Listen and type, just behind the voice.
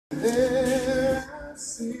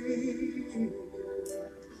see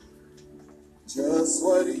just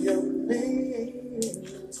what you mean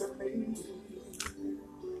to me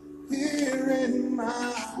here in my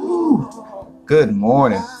heart. Good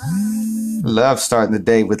morning. Love starting the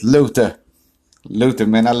day with Luther. Luther,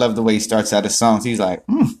 man, I love the way he starts out his songs. He's like,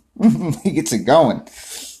 he gets it going.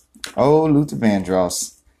 Oh, Luther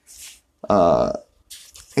Vandross.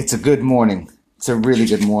 It's a good morning. It's a really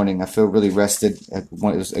good morning. I feel really rested. It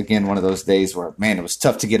was, again, one of those days where, man, it was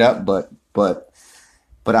tough to get up, but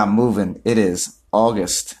I'm moving. It is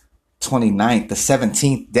August 29th, the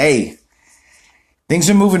 17th day. Things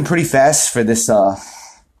are moving pretty fast for this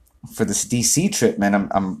DC trip, man.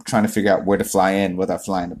 I'm trying to figure out where to fly in, whether I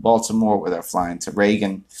fly into Baltimore, whether I fly into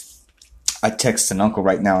Reagan. I text an uncle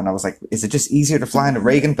right now, and I was like, is it just easier to fly into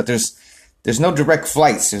Reagan? But there's no direct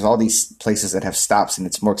flights. There's all these places that have stops, and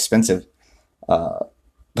it's more expensive.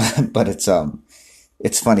 But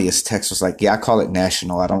it's funny. His text was like, yeah, I call it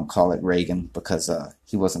National. I don't call it Reagan because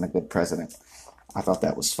he wasn't a good president. I thought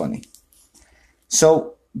that was funny.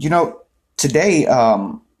 So, today,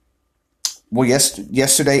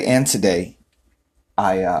 yesterday and today,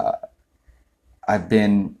 I've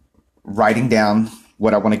been writing down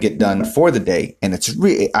what I want to get done for the day. And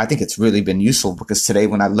I think it's really been useful because today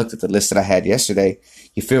when I looked at the list that I had yesterday,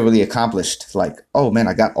 you feel really accomplished. Like, oh man,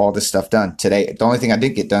 I got all this stuff done today. The only thing I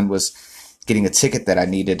did get done was getting a ticket that I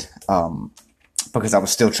needed, because I was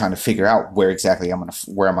still trying to figure out where exactly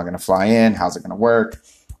where am I going to fly in? How's it going to work?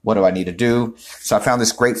 What do I need to do? So I found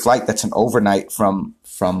this great flight that's an overnight from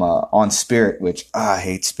on Spirit, which I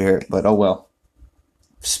hate Spirit, but oh well.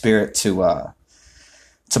 Spirit to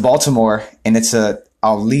Baltimore, and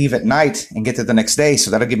I'll leave at night and get there the next day, so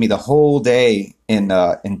that'll give me the whole day in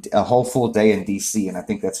a whole full day in DC, and I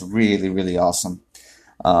think that's really, really awesome.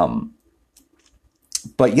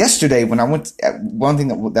 But yesterday when I went, one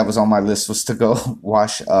thing that was on my list was to go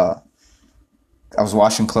wash. I was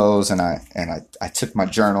washing clothes, and I took my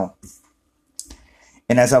journal,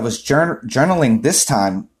 and as I was journaling this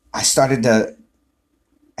time, I started to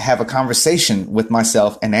have a conversation with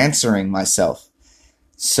myself and answering myself.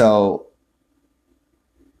 So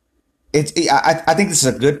I think this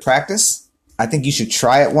is a good practice. I think you should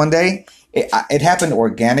try it one day. It happened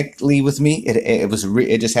organically with me.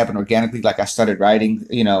 It just happened organically. Like I started writing,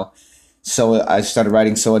 so I started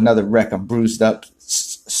writing. So another wreck, I'm bruised up,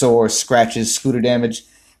 sore, scratches, scooter damage.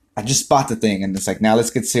 I just bought the thing, and it's like, now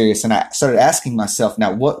let's get serious. And I started asking myself,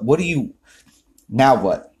 now what do you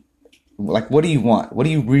want? What do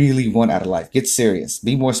you really want out of life? Get serious.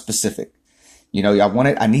 Be more specific.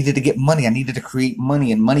 I needed to get money. I needed to create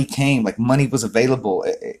money, and money came. Like money was available.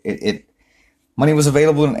 Money was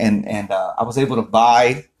available, and I was able to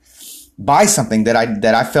buy something that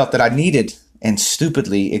I felt that I needed, and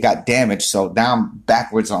stupidly it got damaged. So now I'm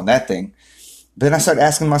backwards on that thing. But then I started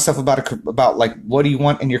asking myself about like, what do you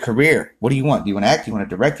want in your career? What do you want? Do you want to act? Do you want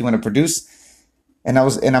to direct? Do you want to produce? And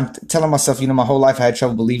I'm telling myself, my whole life I had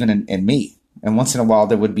trouble believing in me. And once in a while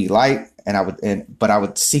there would be light, but I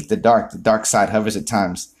would seek the dark. The dark side hovers at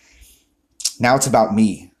times. Now it's about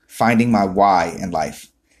me finding my why in life.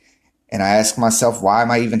 And I ask myself, why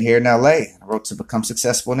am I even here in LA? I wrote to become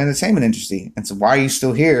successful in the entertainment industry. And so why are you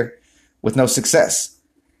still here with no success?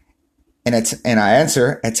 And I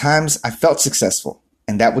answer, at times I felt successful,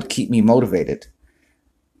 and that would keep me motivated.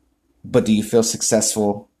 But do you feel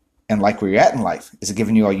successful and like where you're at in life? Is it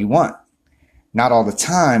giving you all you want? Not all the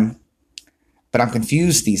time, but I'm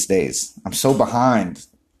confused these days. I'm so behind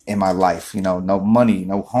in my life, no money,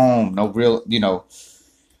 no home, no real,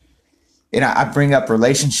 and I bring up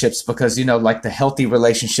relationships because, like the healthy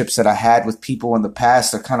relationships that I had with people in the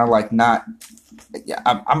past are kind of like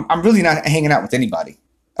I'm really not hanging out with anybody.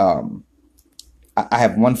 I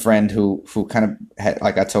have one friend who kind of had,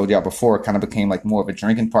 like I told y'all before, kind of became like more of a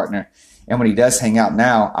drinking partner. And when he does hang out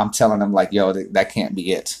now, I'm telling him like, yo, that can't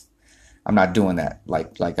be it. I'm not doing that.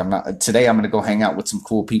 Like I'm not. Today I'm going to go hang out with some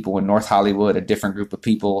cool people in North Hollywood, a different group of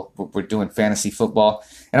people. We're doing fantasy football.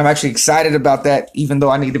 And I'm actually excited about that, even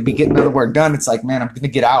though I need to be getting other work done. It's like, man, I'm going to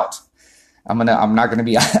get out. I'm not going to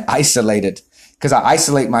be isolated, because I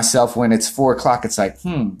isolate myself when it's 4:00. It's like,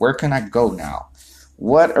 where can I go now?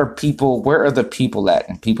 Where are the people at?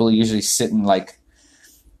 And people are usually sitting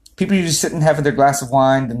having their glass of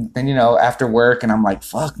wine, and then, after work, and I'm like,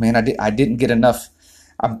 fuck, man, I didn't get enough.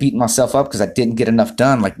 I'm beating myself up because I didn't get enough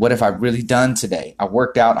done. Like, what have I really done today? I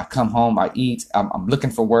worked out, I come home, I eat, I'm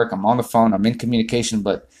looking for work, I'm on the phone, I'm in communication,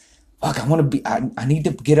 but fuck, I need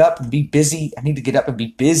to get up and be busy. I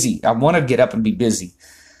want to get up and be busy.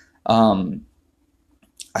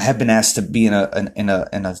 I have been asked to be in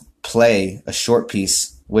a play, a short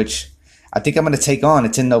piece, which I think I'm going to take on.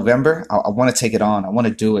 It's in November. I want to take it on. I want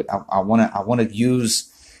to do it. I want to use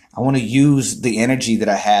the energy that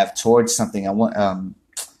I have towards something. I want,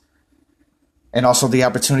 and also the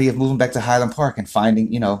opportunity of moving back to Highland Park and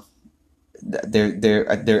finding, an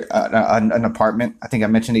apartment. I think I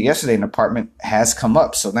mentioned it yesterday. An apartment has come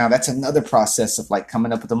up, so now that's another process of like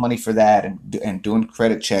coming up with the money for that and doing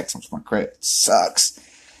credit checks. My credit sucks.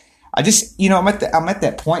 I just, I'm at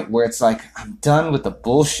that point where it's like I'm done with the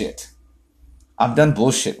bullshit. I'm done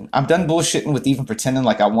bullshitting. I'm done bullshitting with even pretending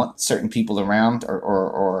like I want certain people around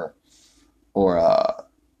or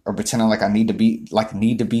pretending like I need to be like I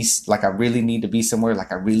really need to be somewhere,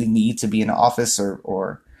 like I really need to be in an office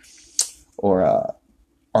or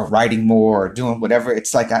writing more or doing whatever.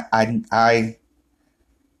 It's like I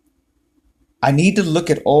need to look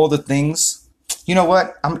at all the things. You know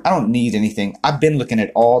what? I don't need anything. I've been looking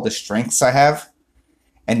at all the strengths I have,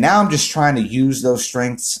 and now I'm just trying to use those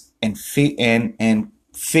strengths and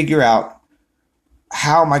figure out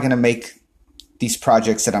how am I going to make these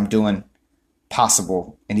projects that I'm doing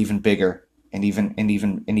possible and even bigger and even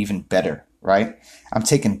better. Right? I'm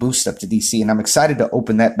taking Boost up to DC, and I'm excited to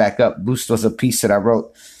open that back up. Boost was a piece that I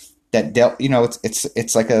wrote that dealt.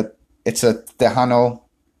 It's like a Tejano,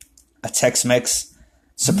 a Tex-Mex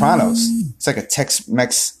Sopranos. It's like a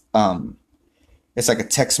Tex-Mex. It's like a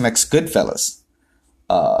Tex-Mex Goodfellas.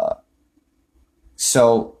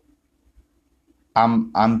 So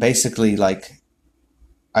I'm basically like,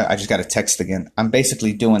 I just got a text again. I'm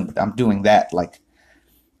doing that. Like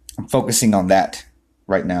I'm focusing on that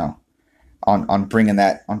right now, on bringing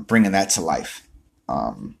that to life.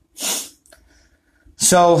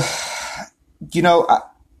 So,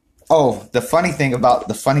 the funny thing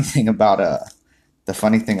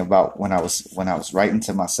about when I was writing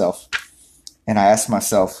to myself, and I asked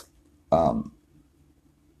myself,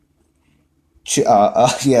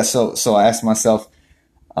 so I asked myself,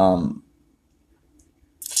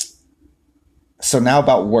 so now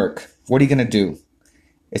about work, what are you going to do?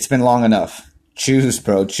 It's been long enough. Choose,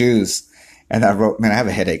 bro, choose. And I wrote, man, I have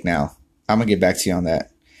a headache now. I'm going to get back to you on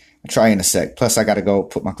that. I'll try in a sec. Plus I got to go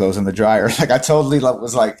put my clothes in the dryer. Like I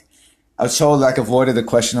avoided the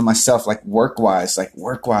question of myself, like work wise, like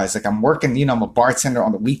I'm working, I'm a bartender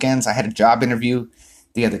on the weekends. I had a job interview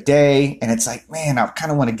the other day, and it's like, man, I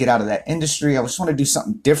kind of want to get out of that industry. I just want to do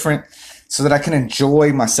something different so that I can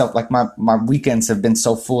enjoy myself. Like my weekends have been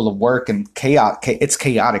so full of work and it's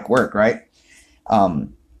chaotic work, right?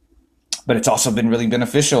 But it's also been really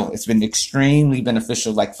beneficial. It's been extremely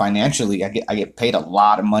beneficial, like financially. I get paid a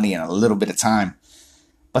lot of money in a little bit of time.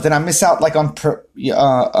 But then I miss out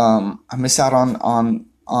on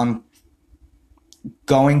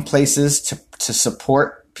going places to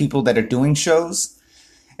support people that are doing shows.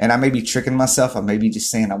 And I may be tricking myself. I may be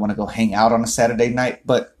just saying I want to go hang out on a Saturday night.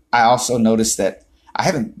 But I also noticed that I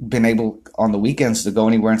haven't been able on the weekends to go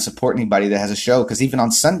anywhere and support anybody that has a show. Because even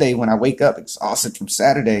on Sunday when I wake up exhausted from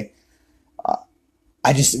Saturday,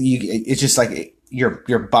 it's just like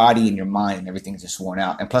your body and your mind and everything is just worn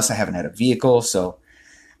out. And plus I haven't had a vehicle. So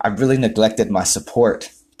I've really neglected my support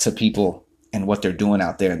to people and what they're doing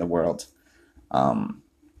out there in the world.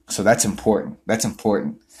 So that's important. That's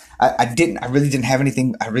important. I really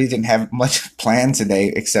didn't have much planned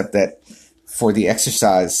today, except that for the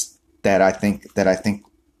exercise that I think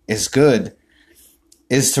is good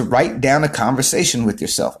is to write down a conversation with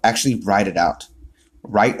yourself. Actually write it out.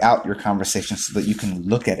 Write out your conversation so that you can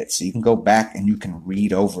look at it, so you can go back and you can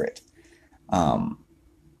read over it.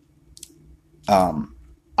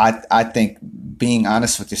 I think being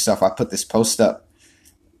honest with yourself, I put this post up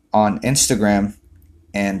on Instagram,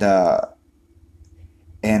 and the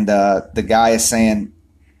guy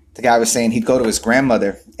was saying he'd go to his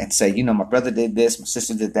grandmother and say, my brother did this, my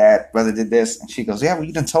sister did that, brother did this. And she goes, yeah, well,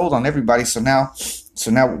 you done told on everybody. So now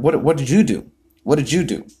what did you do? What did you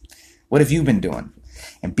do? What have you been doing?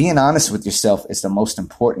 And being honest with yourself is the most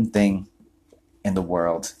important thing in the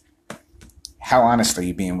world. How honest are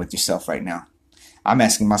you being with yourself right now? I'm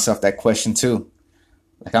asking myself that question too.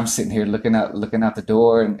 Like I'm sitting here looking out the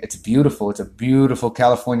door, and it's beautiful. It's a beautiful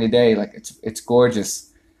California day. Like it's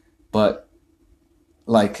gorgeous. But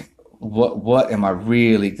like, what am I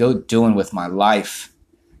really doing with my life?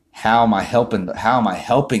 How am I helping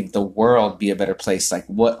the world be a better place? Like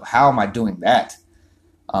how am I doing that?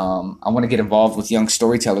 I want to get involved with young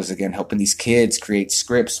storytellers again, helping these kids create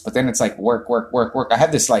scripts. But then it's like work. I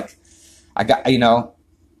have this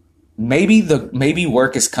maybe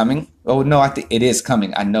work is coming. Oh no, I think it is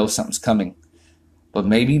coming. I know something's coming. But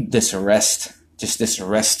maybe this rest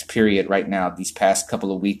period right now, these past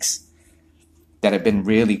couple of weeks that have been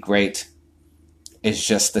really great, is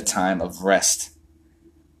just the time of rest.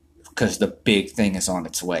 because the big thing is on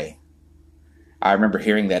its way. I remember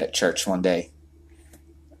hearing that at church one day.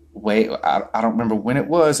 I don't remember when it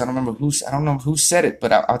was. I don't know who said it,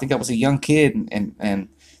 but I think I was a young kid, and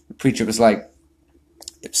the preacher was like,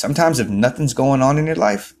 sometimes if nothing's going on in your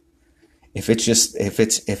life, if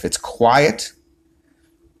it's quiet.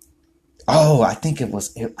 Oh, I think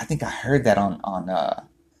I heard that on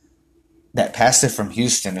that pastor from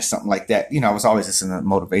Houston or something like that. I was always listening to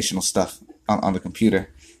motivational stuff on the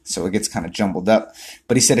computer, so it gets kind of jumbled up.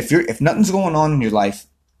 But he said, if nothing's going on in your life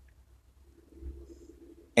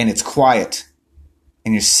and it's quiet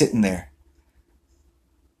and you're sitting there,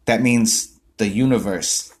 that means the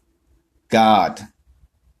universe, God,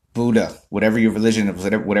 Buddha, whatever your religion is,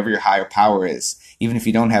 whatever your higher power is, even if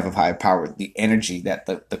you don't have a higher power, the energy, that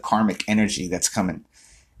the karmic energy that's coming,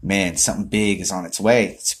 man, something big is on its way.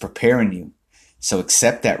 It's preparing you. So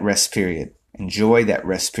accept that rest period. Enjoy that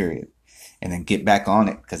rest period. And then get back on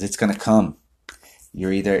it, because it's going to come.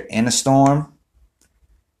 You're either in a storm,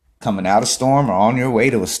 coming out of a storm, or on your way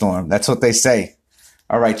to a storm. That's what they say.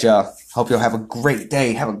 All right, y'all. Hope you'll have a great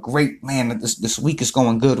day. Have a great, man, this week is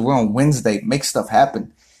going good. We're on Wednesday. Make stuff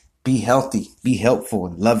happen. Be healthy. Be helpful.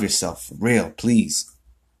 And love yourself. For real, please.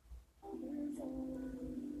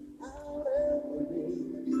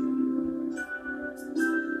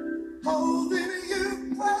 Holding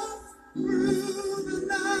you close through the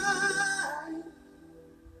night.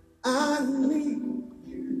 I need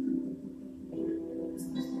you.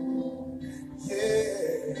 Yeah.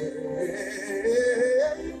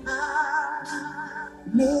 I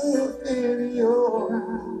look in your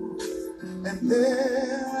eyes, and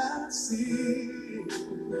there I see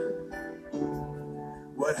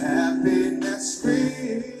what happiness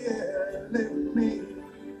really means.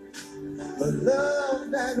 The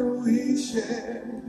love that we share.